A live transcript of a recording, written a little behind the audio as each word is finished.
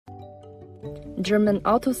German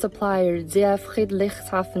auto supplier ZFgroup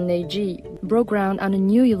AG broke ground on a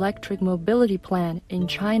new electric mobility plant in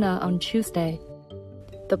China on Tuesday.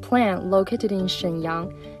 The plant, located in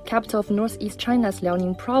Shenyang, capital of northeast China's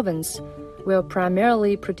Liaoning province, will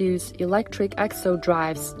primarily produce electric axle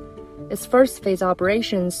drives. Its first phase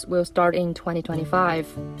operations will start in 2025.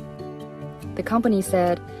 The company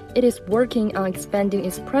said it is working on expanding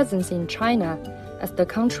its presence in China as the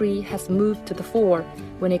country has moved to the fore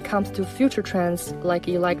when it comes to future trends like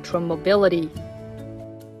electromobility.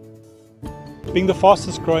 Being the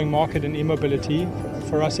fastest growing market in e-mobility,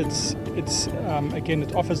 for us it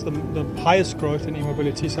offers the highest growth in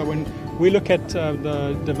e-mobility. So when we look at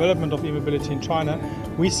the development of e-mobility in China,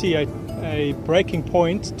 we see a breaking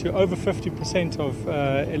point to over 50% of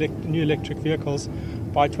new electric vehicles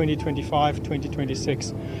by 2025,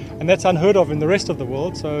 2026. And that's unheard of in the rest of the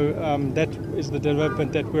world, so that is the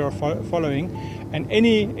development that we are following. And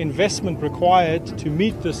any investment required to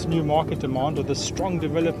meet this new market demand or the strong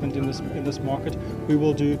development in this market, we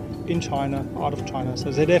will do in China, out of China. So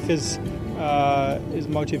ZF's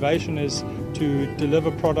motivation is to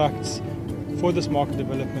deliver products for this market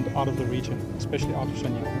development out of the region, especially out of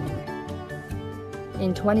Shenyang.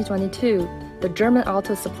 In 2022, the German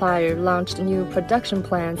auto supplier launched new production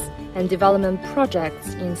plants and development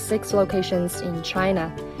projects in 6 locations in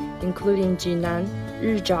China, including Jinan,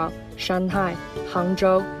 Rizhao, Shanghai,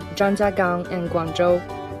 Hangzhou, Zhangjiagang, and Guangzhou.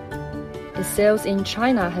 Its sales in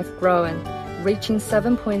China have grown, reaching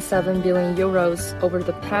 7.7 billion euros over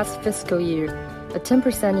the past fiscal year, a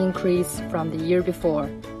 10% increase from the year before.